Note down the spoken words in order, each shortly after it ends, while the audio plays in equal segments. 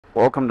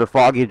Welcome to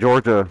foggy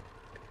Georgia.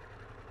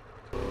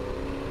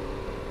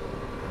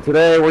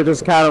 Today we're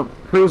just kind of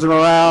cruising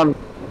around,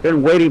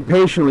 been waiting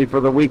patiently for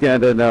the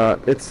weekend, and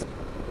it's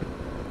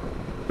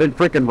been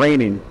freaking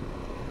raining.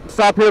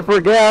 Stop here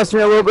for gas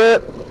here a little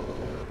bit,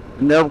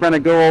 and then we're gonna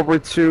go over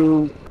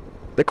to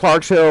the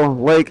Clarks Hill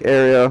Lake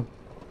area.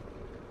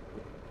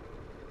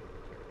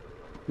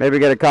 Maybe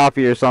get a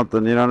coffee or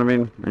something, you know what I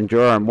mean?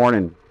 Enjoy our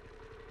morning.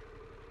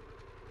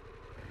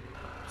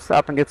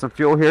 Stop and get some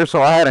fuel here.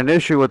 So I had an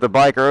issue with the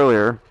bike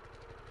earlier,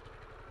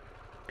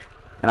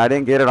 and I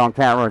didn't get it on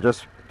camera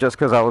just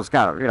because I was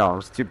kind of, I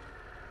was too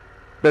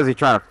busy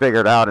trying to figure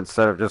it out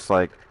instead of just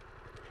like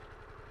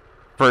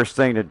first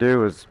thing to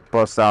do is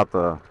bust out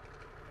the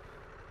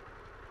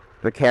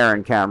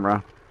Canon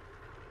camera.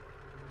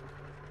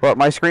 But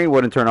my screen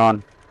wouldn't turn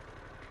on.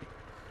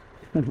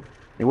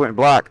 It went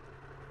black.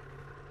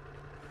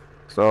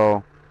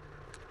 So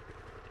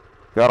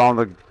got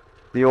on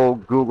the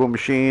old Google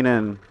machine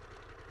and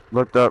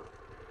looked up,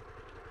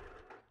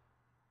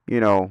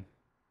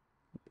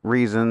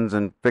 reasons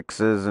and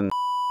fixes, and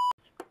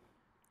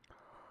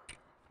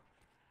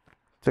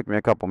took me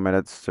a couple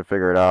minutes to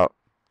figure it out,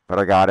 but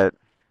I got it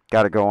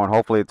going.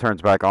 Hopefully it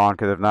turns back on,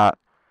 because if not,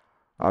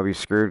 I'll be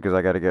screwed because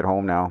I got to get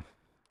home now.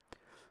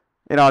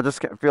 I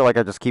just feel like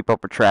I just keep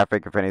up with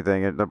traffic. If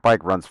anything, the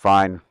bike runs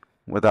fine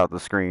without the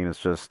screen. It's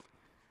just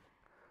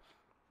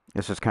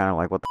kind of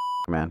like, what the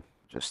f, man.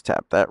 Just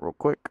tap that real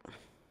quick.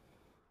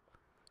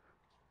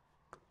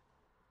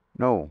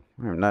 No,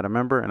 I'm not a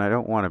member, and I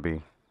don't want to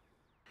be.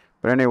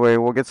 But anyway,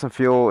 we'll get some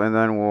fuel, and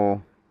then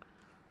we'll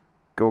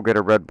go get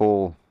a Red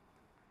Bull,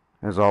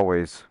 as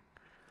always.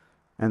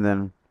 And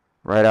then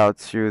right out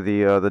to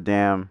the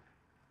dam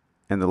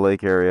in the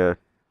lake area.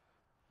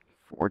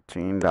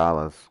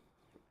 $14.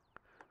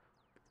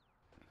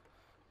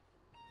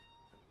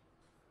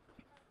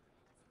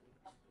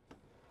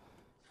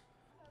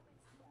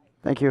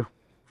 Thank you.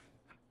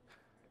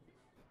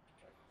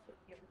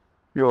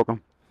 You're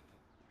welcome.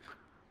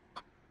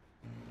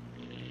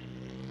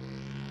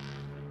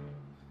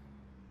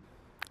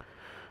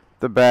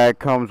 The bag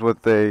comes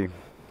with a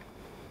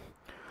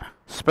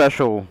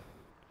special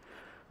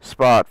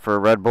spot for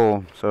Red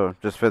Bull, so it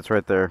just fits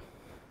right there.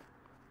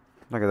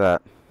 Look at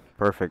that.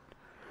 Perfect.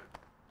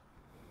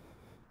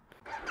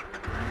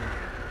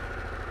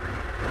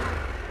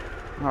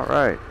 All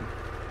right.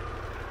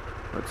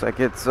 Looks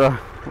like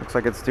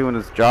it's doing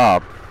its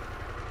job,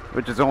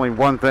 which is only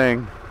one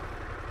thing.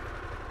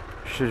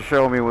 Should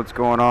show me what's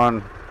going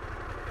on.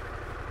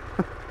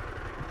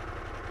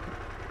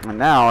 And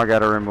now I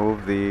gotta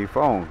remove the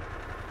phone.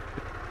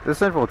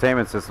 This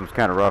infotainment system's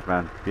kind of rough,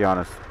 man, to be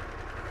honest.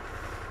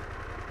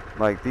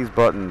 Like, these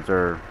buttons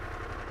are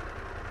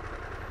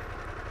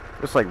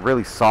just like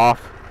really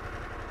soft.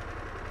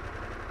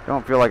 I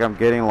don't feel like I'm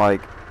getting like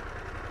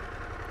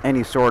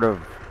any sort of,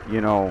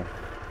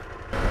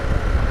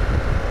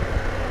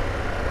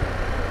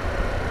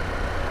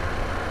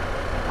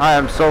 I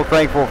am so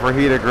thankful for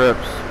heated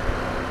grips.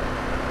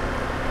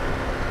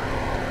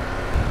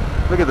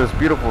 Look at this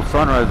beautiful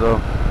sunrise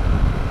though.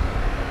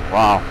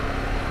 Wow.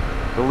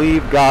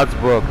 Believe God's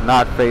book,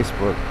 not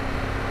Facebook.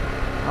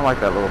 I like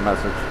that little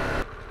message.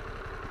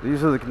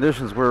 These are the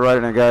conditions we're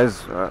riding in,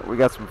 guys. We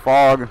got some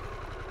fog.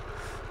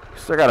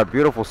 Still got a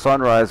beautiful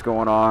sunrise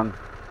going on.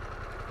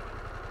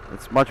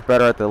 It's much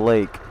better at the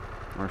lake,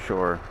 for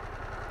sure.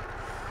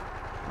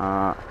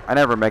 I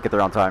never make it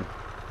there on time.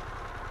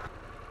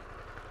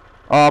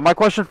 My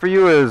question for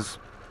you is,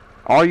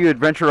 all you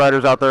adventure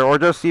riders out there, or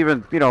just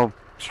even,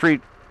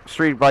 street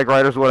bike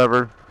riders,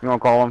 whatever you want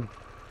to call them.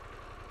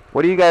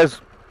 What do you guys?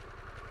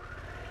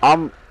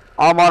 I'm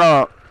on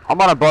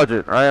a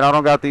budget, right? I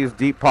don't got these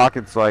deep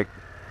pockets like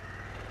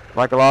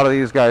a lot of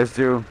these guys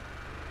do.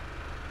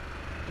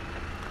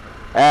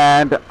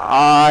 And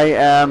I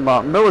am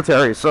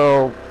military,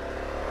 so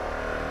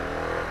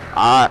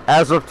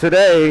as of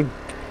today,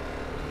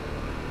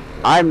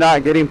 I'm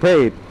not getting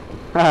paid.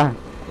 I'm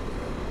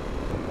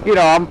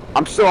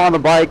still on the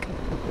bike.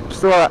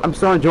 I'm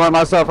still enjoying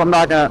myself. I'm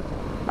not gonna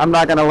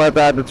let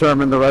that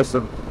determine the rest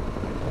of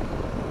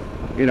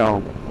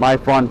my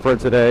fun for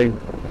today.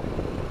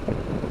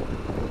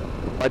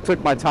 I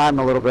took my time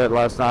a little bit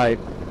last night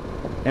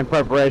in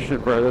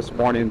preparation for this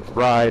morning's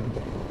ride,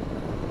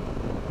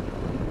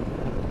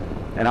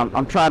 and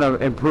I'm trying to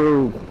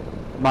improve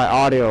my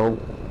audio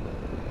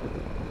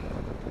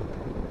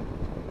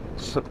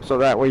so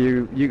that way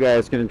you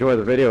guys can enjoy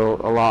the video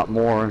a lot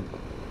more,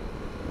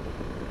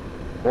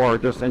 or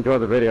just enjoy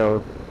the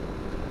video.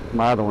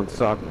 My other one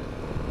sucked.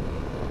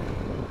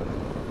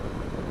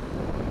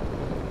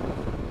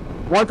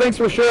 One thing's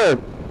for sure,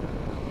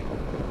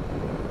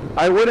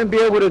 I wouldn't be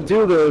able to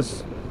do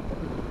this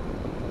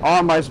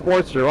on my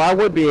Sportster. I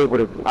would be able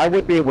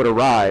to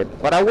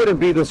ride, but I wouldn't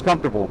be this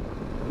comfortable.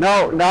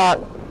 No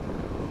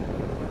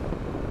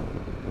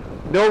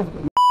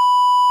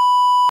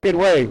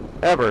way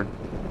ever.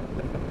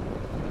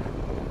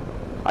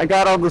 I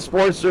got on the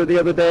Sportster the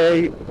other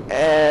day,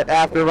 and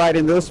after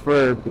riding this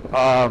for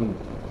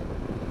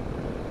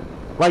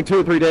like 2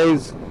 or 3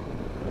 days,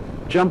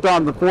 jumped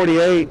on the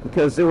 48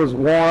 because it was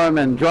warm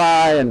and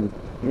dry, and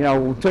you know,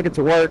 we took it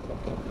to work,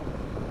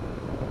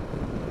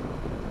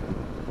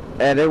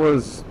 and it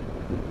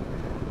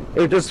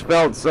just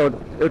felt so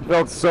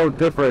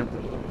different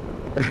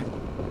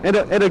in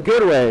a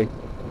good way.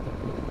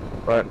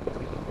 But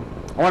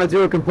I want to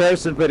do a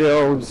comparison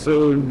video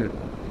soon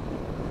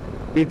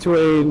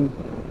between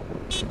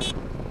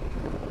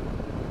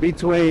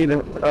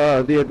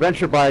the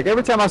adventure bike.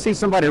 Every time I see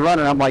somebody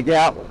running, I'm like,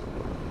 yeah,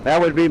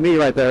 that would be me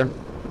right there.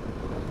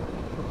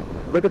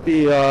 Look at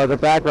the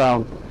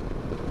background.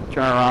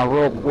 Turn around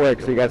real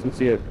quick so you guys can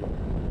see it.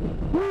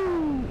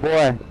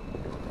 Boy,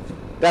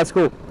 that's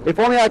cool. If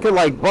only I could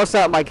like bust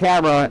out my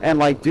camera and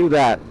like do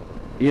that,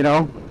 you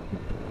know?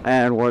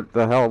 And what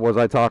the hell was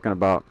I talking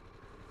about?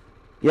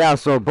 Yeah,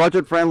 so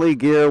budget-friendly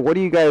gear. What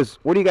do you guys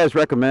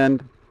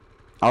recommend?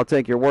 I'll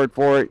take your word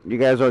for it. You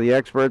guys are the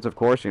experts, of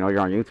course. You know,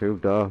 you're on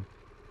YouTube, duh.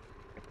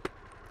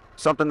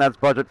 Something that's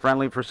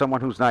budget-friendly for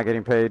someone who's not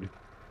getting paid.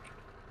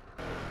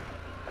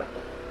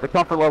 The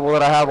comfort level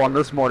that I have on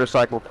this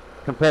motorcycle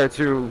compared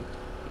to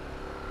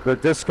the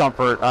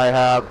discomfort I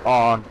have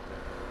on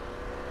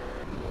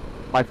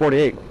my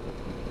 48.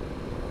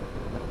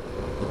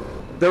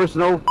 There's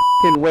no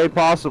f***ing way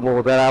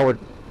possible that I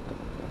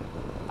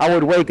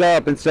would wake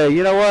up and say,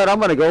 you know what, I'm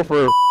gonna go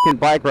for a f***ing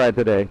bike ride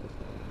today.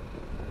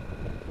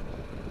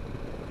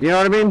 You know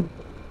what I mean?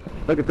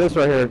 Look at this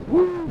right here.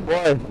 Woo,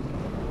 boy.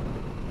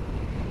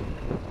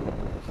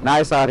 It's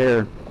nice out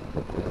here.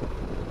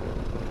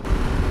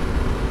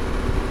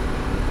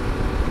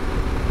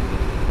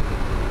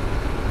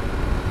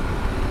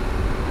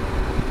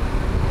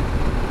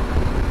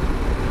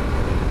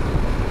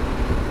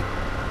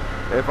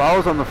 If I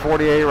was on the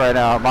 48 right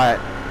now, my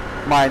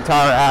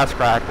entire ass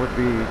crack would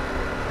be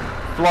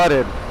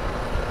flooded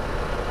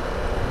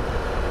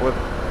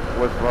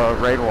with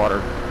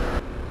rainwater.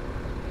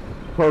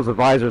 Close the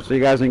visor so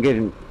you guys aren't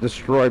getting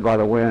destroyed by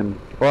the wind.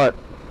 But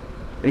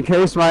in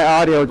case my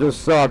audio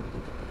just sucked,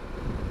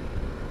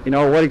 you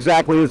know, what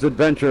exactly is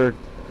adventure?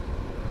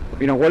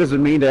 You know, what does it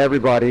mean to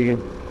everybody?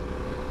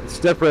 It's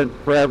different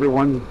for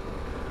everyone,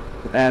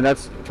 and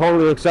that's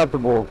totally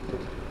acceptable.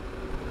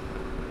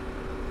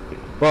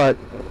 But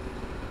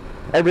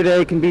every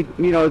day can be,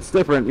 you know, it's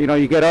different. You know,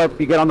 you get up,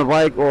 you get on the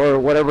bike or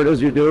whatever it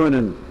is you're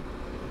doing,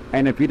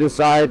 and if you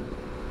decide,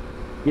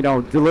 you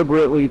know,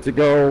 deliberately to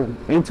go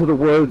into the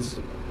woods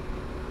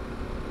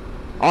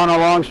on a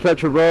long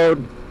stretch of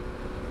road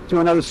to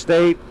another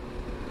state,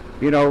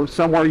 you know,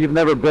 somewhere you've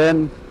never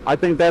been, I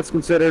think that's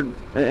considered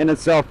in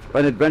itself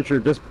an adventure,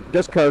 just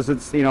because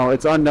it's, you know,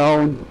 it's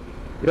unknown.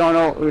 We don't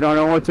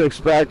know what to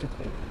expect.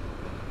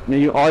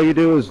 All you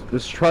do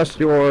is trust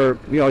your,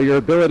 you know, your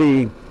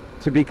ability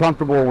to be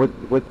comfortable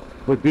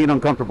with being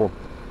uncomfortable,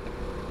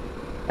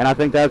 and I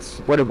think that's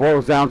what it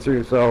boils down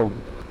to. So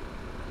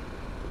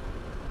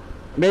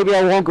maybe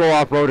I won't go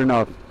off-road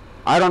enough.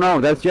 I don't know.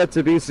 That's yet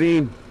to be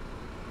seen.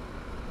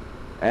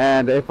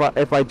 And if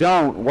I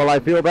don't, will I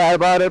feel bad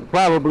about it?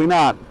 Probably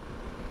not.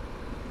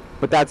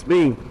 But that's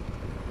me.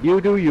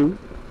 You do you,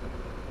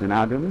 and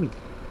I'll do me.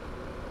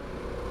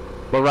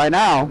 But right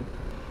now,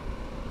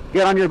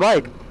 get on your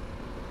bike.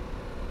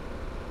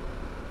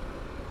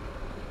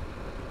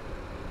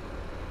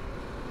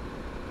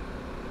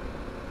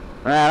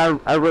 Man,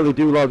 I really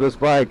do love this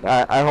bike.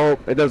 I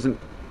hope it doesn't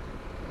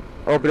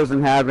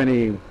have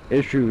any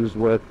issues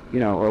with, you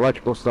know,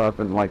 electrical stuff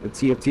and like the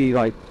TFT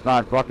like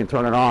not fucking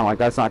turning on. Like,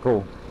 that's not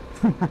cool.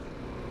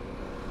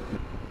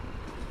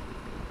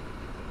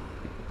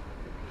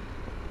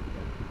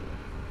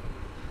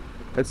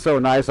 It's so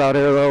nice out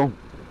here though.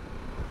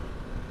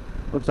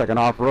 Looks like an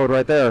off-road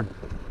right there.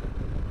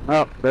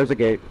 Oh, there's a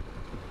gate.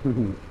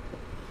 There's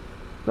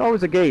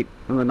always a gate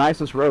on the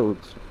nicest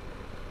roads.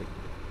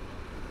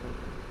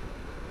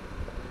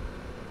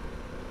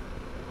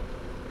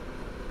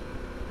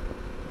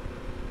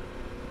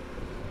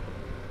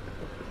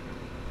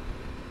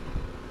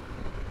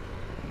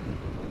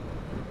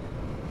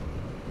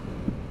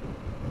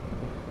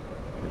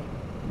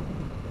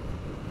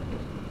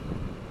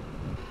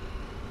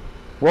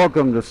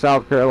 Welcome to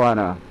South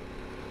Carolina.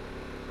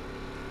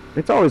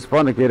 It's always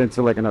fun to get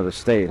into like another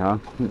state, huh?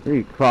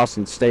 You're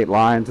crossing state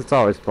lines. It's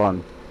always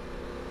fun.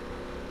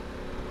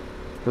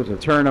 There's a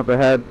turn up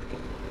ahead.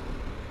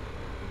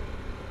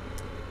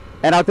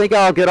 And I think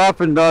I'll get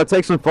off and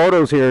take some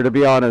photos here, to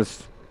be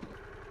honest.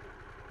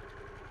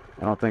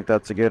 I don't think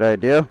that's a good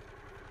idea.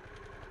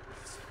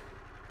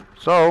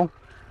 So,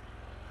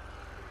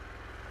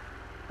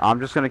 I'm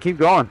just going to keep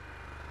going.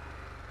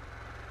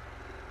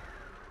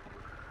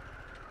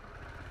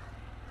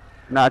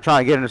 Not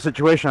trying to get in a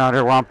situation out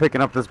here where I'm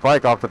picking up this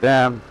bike off the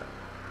damn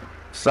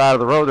side of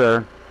the road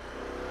there.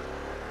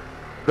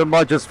 The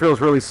mud just feels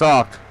really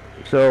soft.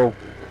 So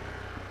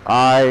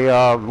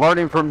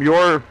learning from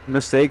your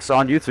mistakes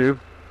on YouTube,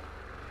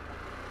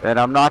 and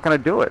I'm not going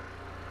to do it.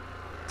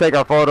 Take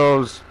our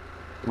photos,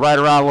 ride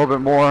around a little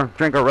bit more,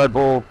 drink our Red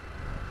Bull,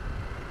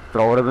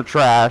 throw it in the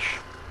trash,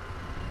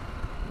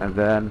 and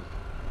then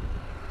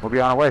we'll be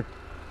on our way.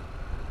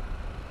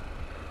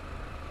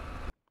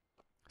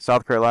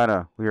 South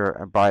Carolina. We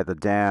are by the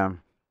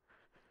dam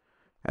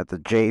at the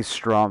J.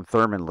 Strom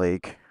Thurmond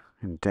Lake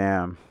and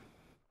Dam,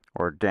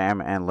 or Dam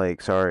and Lake,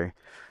 sorry.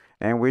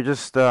 And we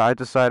just, I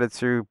decided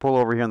to pull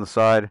over here on the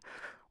side.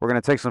 We're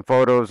gonna take some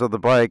photos of the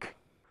bike.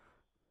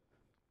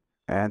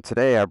 And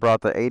today I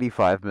brought the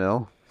 85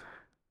 mil.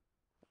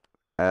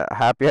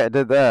 Happy I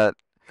did that.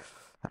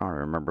 I don't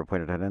remember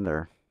putting it in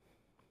there.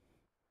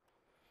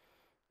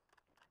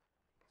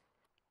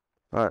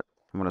 But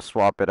I'm gonna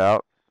swap it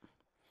out.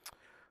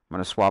 I'm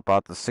gonna swap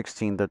out the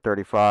 16 to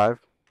 35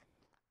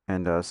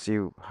 and see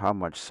how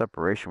much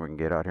separation we can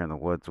get out here in the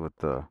woods with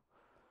the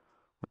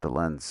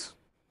lens.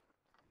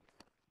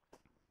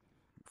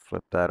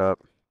 Flip that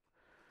up,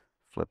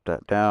 flip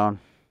that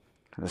down,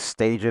 just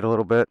stage it a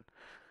little bit,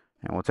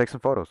 and we'll take some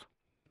photos.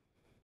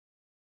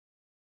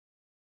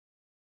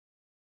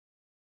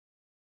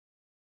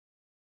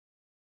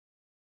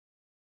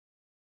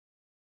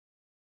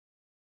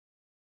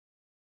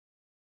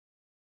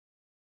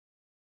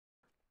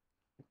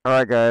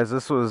 Alright guys,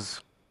 this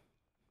was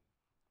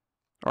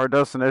our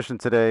destination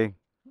today.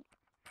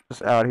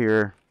 Just out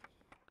here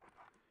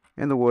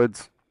in the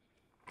woods.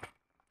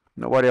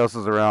 Nobody else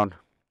is around.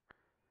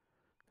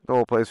 The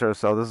whole place to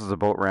ourselves. This is a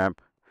boat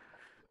ramp.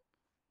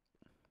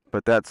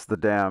 But that's the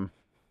dam.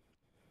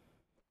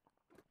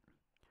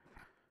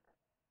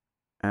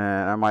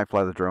 And I might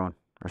fly the drone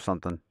or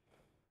something.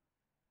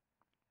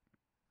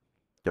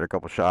 Get a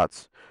couple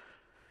shots.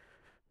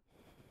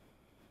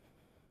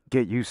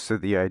 Get used to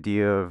the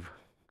idea of,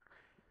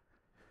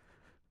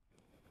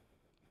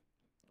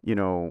 you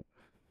know,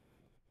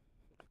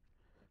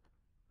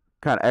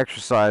 kind of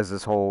exercise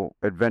this whole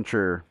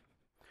adventure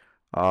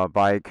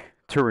bike,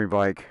 touring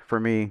bike for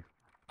me.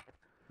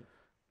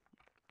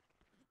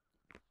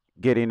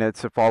 Getting it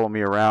to follow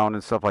me around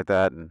and stuff like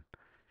that. And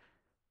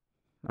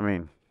I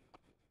mean,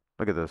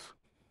 look at this.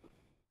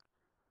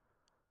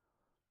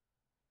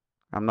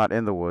 I'm not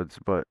in the woods,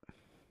 but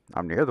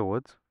I'm near the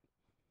woods.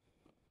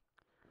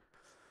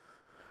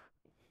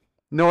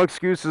 No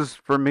excuses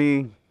for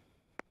me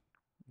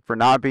for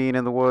not being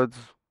in the woods.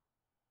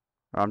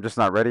 I'm just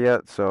not ready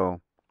yet,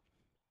 so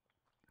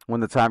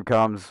when the time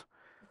comes,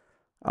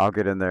 I'll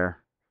get in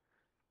there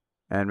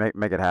and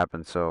make it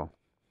happen. So,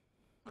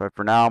 but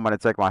for now, I'm gonna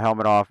take my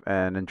helmet off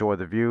and enjoy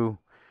the view,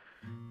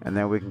 and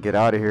then we can get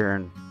out of here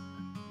and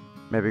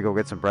maybe go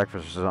get some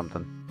breakfast or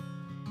something.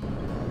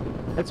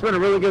 It's been a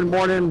really good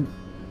morning.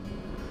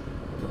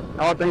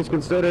 All things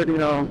considered, you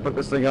know, put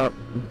this thing up.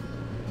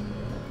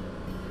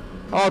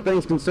 All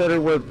things considered,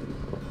 with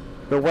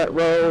the wet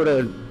road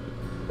and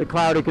the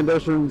cloudy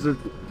conditions,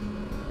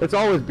 it's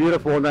always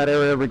beautiful in that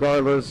area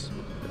regardless.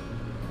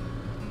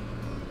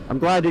 I'm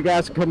glad you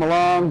guys could come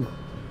along.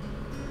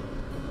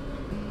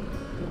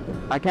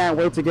 I can't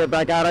wait to get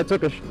back out. I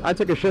took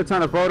a shit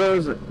ton of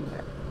photos, a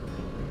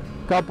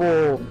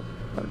couple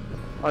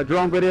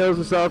drone videos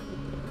and stuff.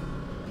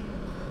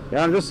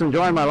 Yeah, I'm just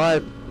enjoying my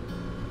life.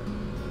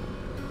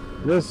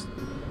 This,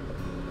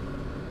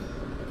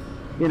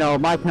 you know,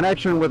 my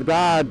connection with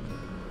God,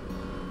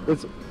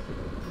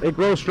 it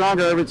grows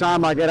stronger every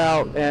time I get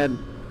out and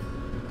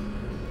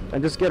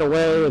just get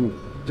away and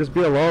just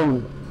be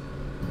alone.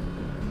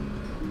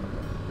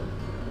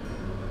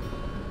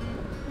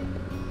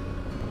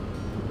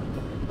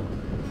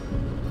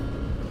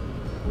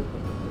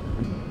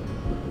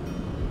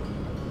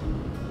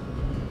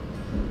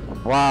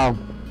 Wow,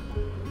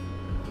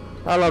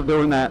 I love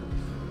doing that.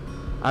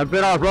 I've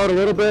been off road a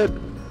little bit,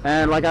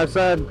 and like I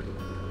said,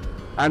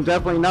 I'm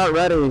definitely not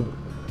ready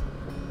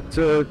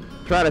to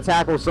try to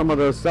tackle some of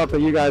the stuff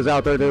that you guys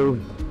out there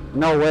do.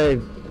 No way.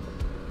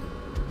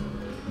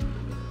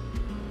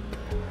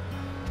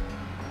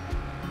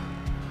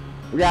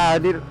 Yeah, I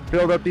need to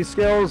build up these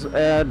skills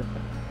and,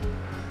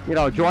 you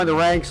know, join the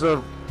ranks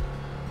of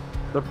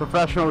the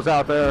professionals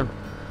out there.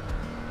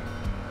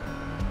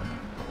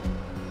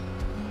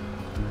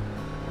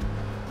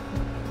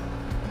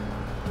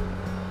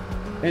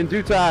 In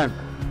due time.